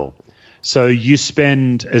 process level. So you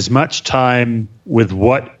spend as much time with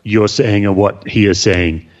what you're saying and what he is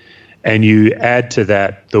saying, and you add to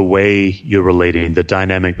that the way you're relating, the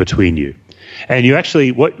dynamic between you. And you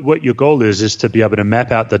actually, what your goal is to be able to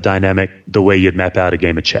map out the dynamic the way you'd map out a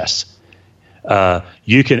game of chess.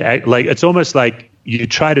 You can act like, it's almost like you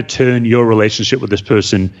try to turn your relationship with this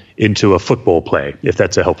person into a football play, if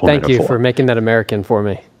that's a helpful metaphor. Thank you for making that American for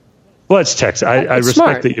me. Well, it's Texas. I respect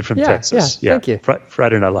smart. that you're from Texas. Yeah, thank you.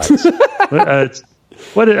 Friday Night Lights.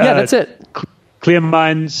 That's it. Clear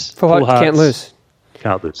minds, full hearts, can't lose.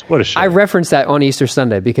 Can't lose. What a show. I reference that on Easter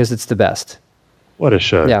Sunday because it's the best. What a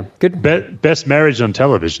show. Yeah, good. Best marriage on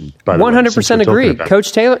television, by the way. 100% agree.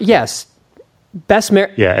 Coach Taylor, yes. Best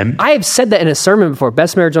marriage. Yeah, and I have said that in a sermon before.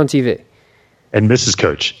 Best marriage on TV. And Mrs.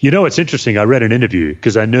 Coach. You know, it's interesting. I read an interview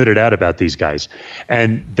because I nerded out about these guys.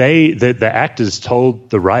 And the actors told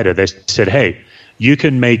the writer, they said, hey, you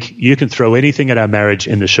can throw anything at our marriage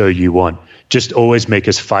in the show you want. Just always make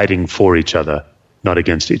us fighting for each other, not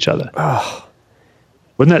against each other. Oh.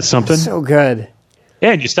 Wasn't that something? So good.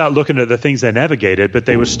 Yeah, and you start looking at the things they navigated, but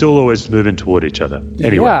they were still always moving toward each other.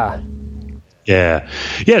 Anyway.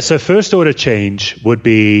 Yeah. So first order change would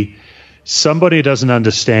be somebody doesn't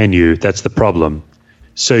understand you. That's the problem.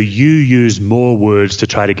 So you use more words to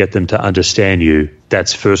try to get them to understand you.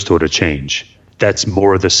 That's first order change. That's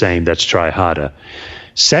more of the same. That's try harder.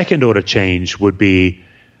 Second order change would be,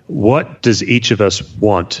 what does each of us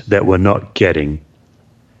want that we're not getting?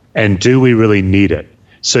 And do we really need it?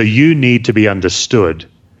 So you need to be understood,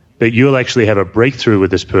 but you'll actually have a breakthrough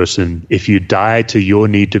with this person if you die to your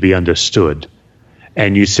need to be understood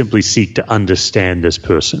and you simply seek to understand this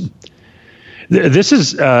person. This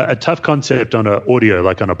is a tough concept on an audio,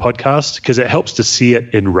 like on a podcast, because it helps to see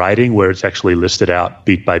it in writing where it's actually listed out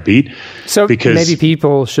beat by beat. So maybe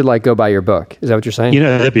people should go buy your book. Is that what you're saying? You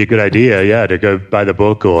know, that'd be a good idea, yeah, to go buy the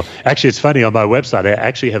book. Or actually, it's funny, on my website, I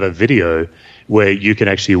actually have a video where you can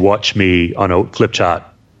actually watch me on a flip chart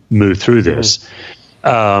move through this.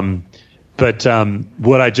 But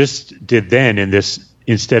what I just did then in this,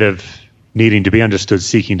 instead of needing to be understood,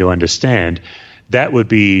 seeking to understand, that would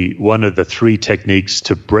be one of the 3 techniques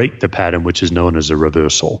to break the pattern, which is known as a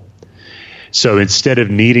reversal. So instead of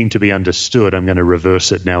needing to be understood, I'm going to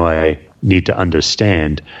reverse it. Now I need to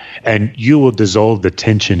understand. And you will dissolve the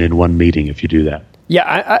tension in one meeting if you do that.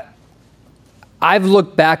 Yeah, I've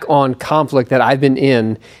looked back on conflict that I've been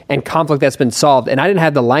in and conflict that's been solved, and I didn't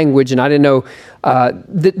have the language and I didn't know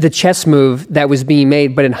the chess move that was being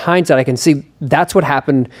made. But in hindsight, I can see that's what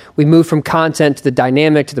happened. We moved from content to the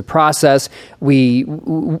dynamic to the process. We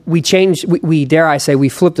changed. We dare I say we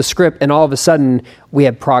flipped the script, and all of a sudden we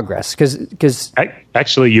had progress. Because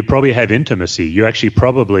actually, you probably have intimacy. You actually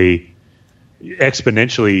probably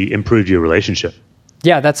exponentially improved your relationship.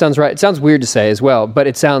 Yeah, that sounds right. It sounds weird to say as well, but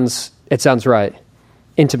it sounds right.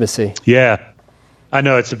 Intimacy. Yeah. I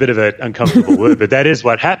know it's a bit of an uncomfortable word, but that is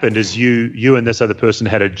what happened, is you and this other person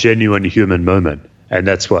had a genuine human moment. And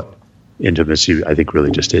that's what intimacy, I think, really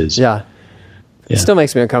just is. Yeah. It still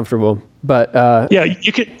makes me uncomfortable, but... yeah,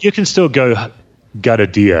 you can still go gut a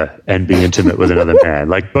deer and be intimate with another man.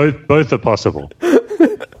 Like, both are possible.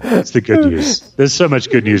 That's the good news. There's so much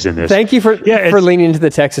good news in this. Thank you for leaning into the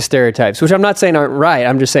Texas stereotypes, which I'm not saying aren't right.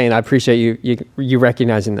 I'm just saying I appreciate you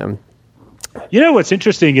recognizing them. You know what's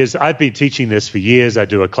interesting is I've been teaching this for years. I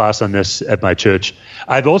do a class on this at my church.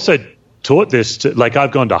 I've also taught this to,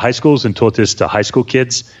 I've gone to high schools and taught this to high school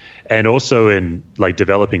kids, and also in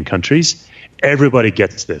developing countries. Everybody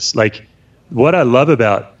gets this. What I love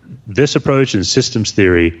about this approach and systems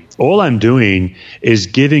theory, all I'm doing is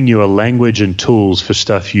giving you a language and tools for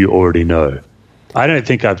stuff you already know. I don't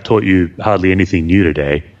think I've taught you hardly anything new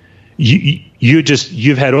today.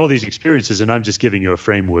 You've had all these experiences, and I'm just giving you a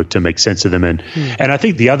framework to make sense of them. And I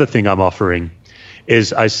think the other thing I'm offering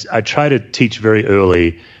is I try to teach very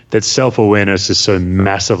early that self-awareness is so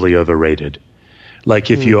massively overrated.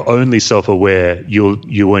 If you're only self-aware,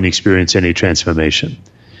 you won't experience any transformation.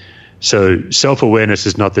 So self-awareness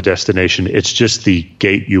is not the destination. It's just the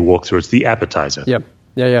gate you walk through. It's the appetizer. Yep.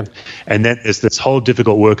 Yeah. And then there's this whole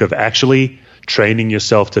difficult work of actually training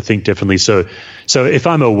yourself to think differently. So if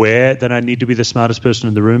I'm aware that I need to be the smartest person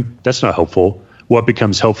in the room, that's not helpful. What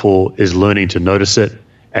becomes helpful is learning to notice it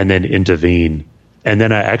and then intervene. And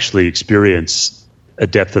then I actually experience a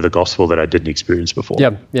depth of the gospel that I didn't experience before.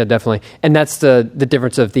 Yeah, definitely. And that's the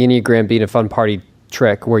difference of the Enneagram being a fun party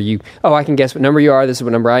trick where I can guess what number you are, this is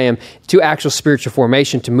what number I am, to actual spiritual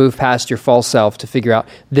formation, to move past your false self, to figure out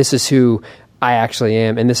this is who I actually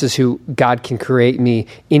am, and this is who God can create me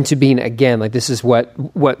into being again. Like, this is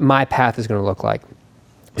what my path is going to look like.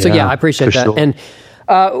 So yeah, I appreciate that. Sure. And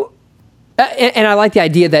I like the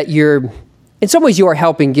idea that in some ways you are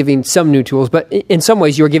helping, giving some new tools, but in some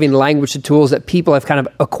ways you are giving language to tools that people have kind of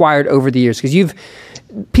acquired over the years, because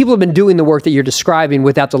people have been doing the work that you're describing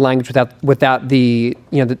without the language, without the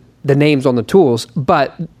the names on the tools,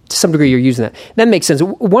 but to some degree you're using that. That makes sense.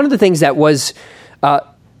 One of the things that was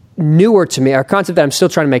newer to me, a concept that I'm still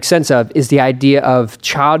trying to make sense of, is the idea of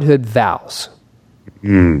childhood vows.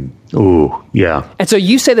 Oh, yeah. And so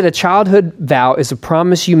you say that a childhood vow is a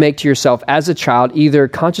promise you make to yourself as a child, either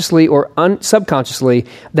consciously or subconsciously,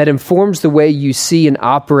 that informs the way you see and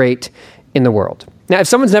operate in the world. Now, if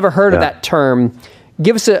someone's never heard of that term,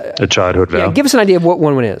 give us a childhood vow. Yeah, give us an idea of what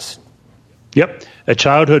one is. Yep. A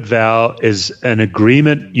childhood vow is an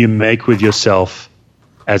agreement you make with yourself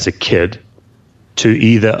as a kid to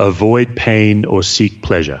either avoid pain or seek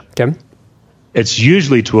pleasure. Okay. It's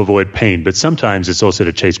usually to avoid pain, but sometimes it's also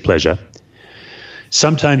to chase pleasure.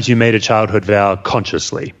 Sometimes you made a childhood vow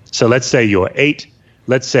consciously. So let's say you're 8.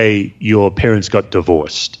 Let's say your parents got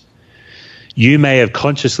divorced. You may have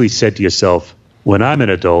consciously said to yourself, when I'm an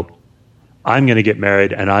adult, I'm going to get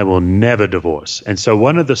married and I will never divorce. And so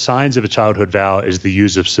one of the signs of a childhood vow is the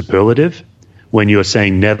use of superlative, when you're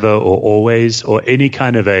saying never or always or any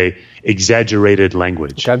kind of a exaggerated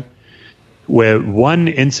language. Okay. Where one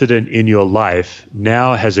incident in your life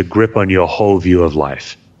now has a grip on your whole view of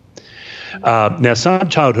life. Now, some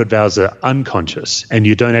childhood vows are unconscious, and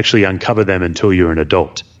you don't actually uncover them until you're an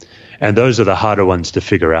adult. And those are the harder ones to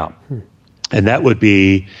figure out. And that would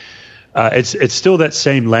be, it's still that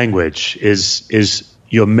same language, is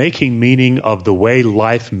you're making meaning of the way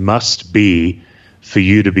life must be for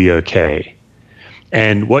you to be okay.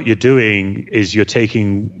 And what you're doing is you're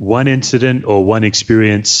taking one incident or one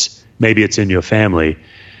experience, maybe it's in your family,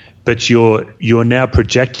 but you're now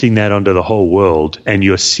projecting that onto the whole world, and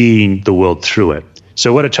you're seeing the world through it.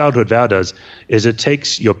 So what a childhood vow does is it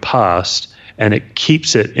takes your past and it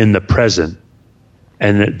keeps it in the present,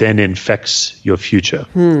 and it then infects your future.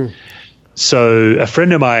 So a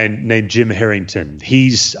friend of mine named Jim Harrington,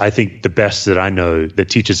 he's, I think, the best that I know that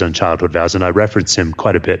teaches on childhood vows, and I reference him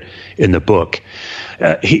quite a bit in the book.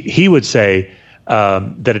 He would say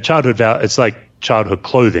that a childhood vow, it's like childhood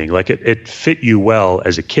clothing, like it fit you well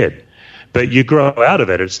as a kid, but you grow out of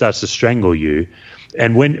it, it starts to strangle you.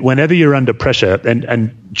 And whenever you're under pressure,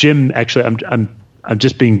 and Jim, actually, I'm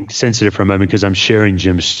just being sensitive for a moment because I'm sharing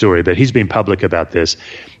Jim's story, but he's been public about this.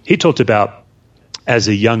 He talked about, as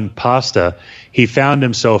a young pastor, he found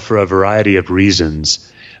himself, for a variety of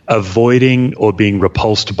reasons, avoiding or being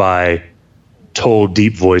repulsed by tall,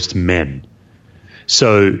 deep-voiced men.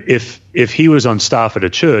 So if he was on staff at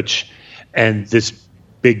a church and this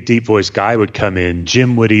big, deep-voiced guy would come in,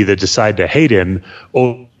 Jim would either decide to hate him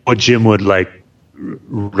or Jim would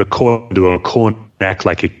record into a corner and act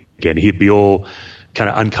like again. He'd be all kind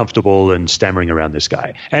of uncomfortable and stammering around this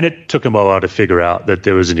guy. And it took him a while to figure out that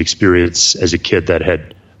there was an experience as a kid that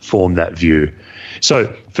had formed that view.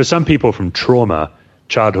 So for some people from trauma,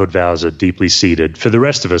 childhood vows are deeply seated. For the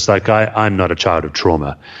rest of us, like I'm not a child of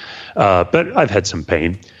trauma, but I've had some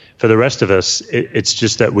pain. For the rest of us, it's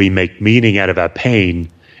just that we make meaning out of our pain,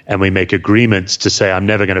 and we make agreements to say, I'm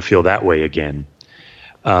never going to feel that way again.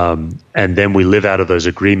 And then we live out of those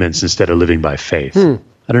agreements instead of living by faith.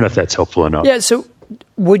 I don't know if that's helpful or not. Yeah, so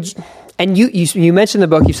and you mentioned the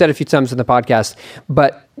book, you've said it a few times in the podcast,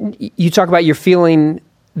 but you talk about you're feeling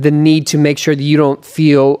the need to make sure that you don't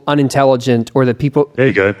feel unintelligent or that people... There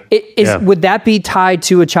you go. Would that be tied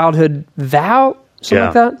to a childhood vow? Something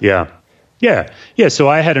like that? Yeah. So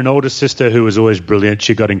I had an older sister who was always brilliant.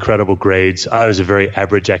 She got incredible grades. I was a very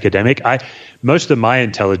average academic. Most of my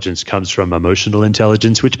intelligence comes from emotional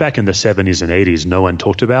intelligence, which back in the 70s and 80s, no one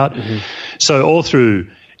talked about. So all through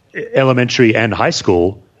elementary and high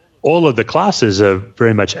school, all of the classes are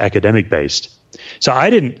very much academic based. So I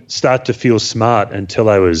didn't start to feel smart until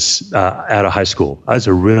I was out of high school. I was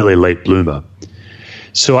a really late bloomer.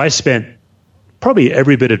 So I spent probably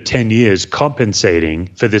every bit of 10 years compensating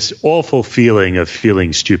for this awful feeling of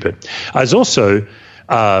feeling stupid. I was also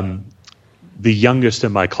the youngest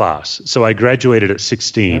in my class. So I graduated at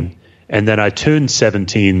 16, and then I turned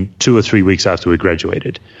 17 2 or 3 weeks after we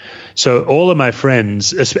graduated. So all of my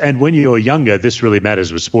friends, and when you're younger, this really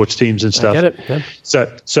matters with sports teams and stuff. I get it.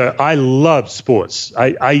 Yeah. So I loved sports.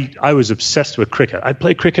 I was obsessed with cricket. I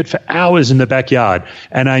played cricket for hours in the backyard,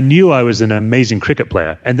 and I knew I was an amazing cricket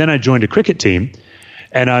player. And then I joined a cricket team,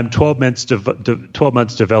 and I'm 12 months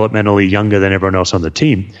developmentally younger than everyone else on the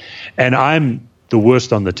team, and I'm the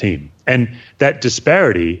worst on the team. And that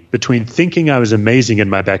disparity between thinking I was amazing in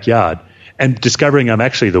my backyard and discovering I'm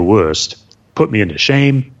actually the worst put me into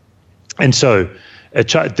shame. And so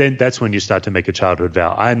then that's when you start to make a childhood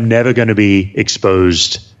vow. I'm never going to be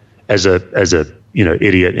exposed as a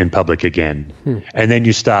idiot in public again. And then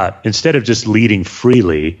you start, instead of just leading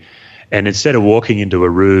freely and instead of walking into a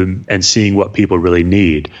room and seeing what people really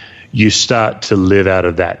need, you start to live out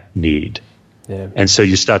of that need. Yeah. And so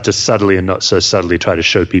you start to subtly and not so subtly try to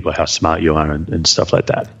show people how smart you are and stuff like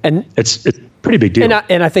that. And it's a pretty big deal.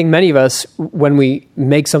 And I think many of us, when we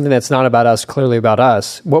make something that's not about us, clearly about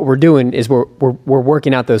us, what we're doing is we're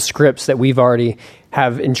working out those scripts that we've already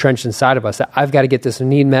have entrenched inside of us. That I've got to get this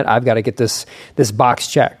need met. I've got to get this box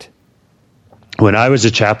checked. When I was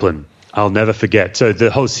a chaplain, I'll never forget. So the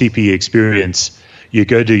whole CPE experience, you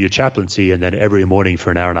go do your chaplaincy, and then every morning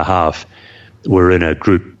for an hour and a half, we're in a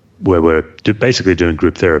group where we're basically doing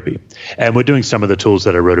group therapy. And we're doing some of the tools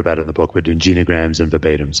that I wrote about in the book. We're doing genograms and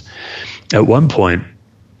verbatims. At one point,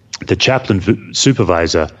 the chaplain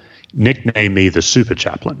supervisor nicknamed me the super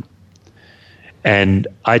chaplain. And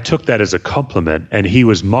I took that as a compliment, and he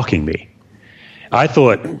was mocking me. I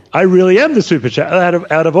thought, I really am the super chaplain.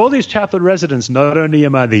 Out of all these chaplain residents, not only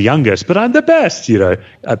am I the youngest, but I'm the best,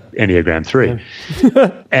 Enneagram 3.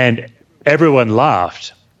 Yeah. And everyone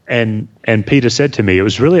laughed. And Peter said to me, it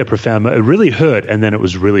was really it really hurt, and then it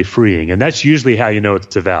was really freeing. And that's usually how you know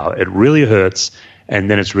it's a vow. It really hurts, and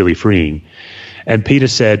then it's really freeing. And Peter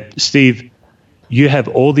said, Steve, you have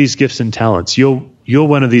all these gifts and talents. You're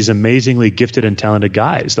one of these amazingly gifted and talented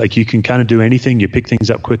guys. Like, you can kind of do anything. You pick things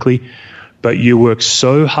up quickly. But you work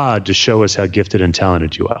so hard to show us how gifted and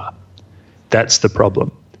talented you are. That's the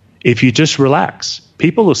problem. If you just relax,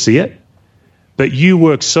 people will see it. But you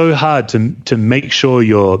work so hard to make sure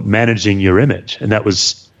you're managing your image, and that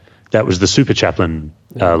was the super chaplain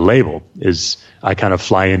label. Is I kind of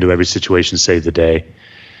fly into every situation, save the day,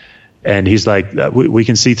 and he's like, we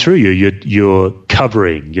can see through you. You're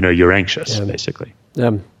covering. You're anxious, basically.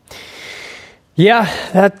 That's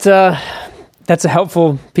a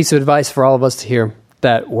helpful piece of advice for all of us to hear.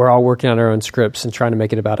 That we're all working on our own scripts and trying to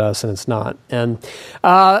make it about us, and it's not. And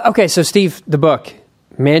okay, so Steve, the book.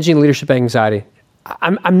 Managing Leadership Anxiety. I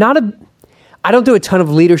don't do a ton of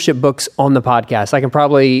leadership books on the podcast. I can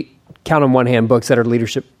probably count on one hand books that are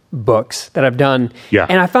leadership books that I've done. Yeah.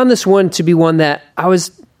 And I found this one to be one that I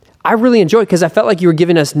really enjoyed, because I felt like you were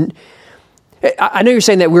giving us, I know you're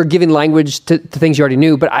saying that we're giving language to things you already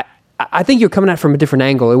knew, but I think you're coming at it from a different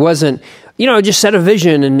angle. It wasn't, just set a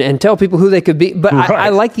vision and tell people who they could be. But right. I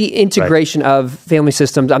like the integration of family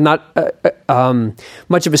systems. I'm not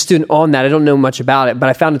much of a student on that. I don't know much about it, but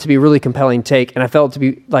I found it to be a really compelling take. And I felt it to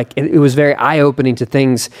be like, it was very eye-opening to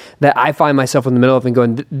things that I find myself in the middle of and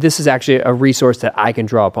going, this is actually a resource that I can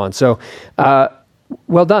draw upon. So,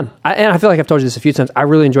 well done. And I feel like I've told you this a few times. I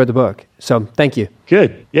really enjoyed the book. So thank you.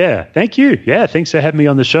 Good. Yeah. Thank you. Yeah. Thanks for having me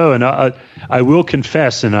on the show. And I will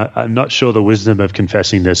confess, and I'm not sure the wisdom of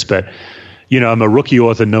confessing this, but, I'm a rookie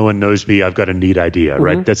author. No one knows me. I've got a neat idea,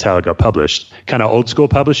 right? Mm-hmm. That's how it got published. Kind of old school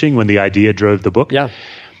publishing, when the idea drove the book. Yeah.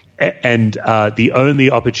 And the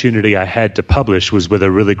only opportunity I had to publish was with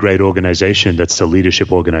a really great organization that's a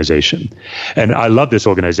leadership organization. And I love this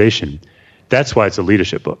organization. That's why it's a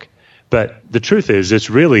leadership book. But the truth is, it's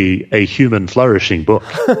really a human flourishing book,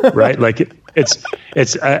 right? Like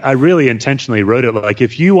I really intentionally wrote it like,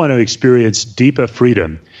 if you want to experience deeper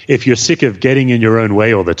freedom, if you're sick of getting in your own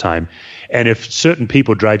way all the time, and if certain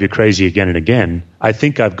people drive you crazy again and again, I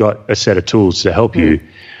think I've got a set of tools to help you.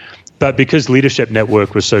 But because Leadership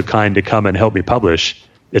Network was so kind to come and help me publish,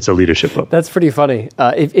 it's a leadership book. That's pretty funny.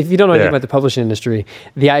 If you don't know anything about the publishing industry,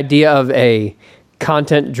 the idea of a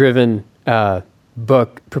content-driven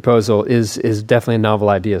book proposal is definitely a novel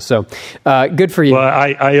idea. So good for you. Well,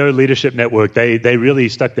 I owe Leadership Network. They really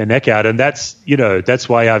stuck their neck out, and that's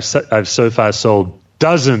why I've so far sold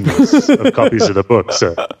dozens of copies of the book.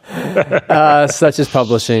 So such as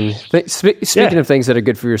publishing. Speaking of things that are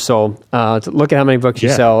good for your soul, look at how many books you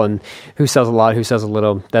sell and who sells a lot, who sells a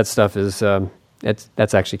little. That stuff is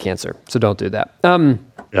that's actually cancer. So don't do that.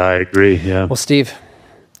 I agree. Yeah. Well, Steve,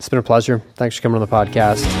 it's been a pleasure. Thanks for coming on the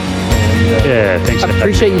podcast. Thanks. I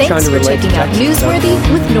appreciate you trying to relate. Thanks for checking out Newsworthy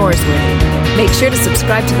with Norsworthy. Make sure to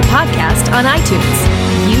subscribe to the podcast on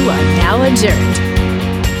iTunes. You are now adjourned.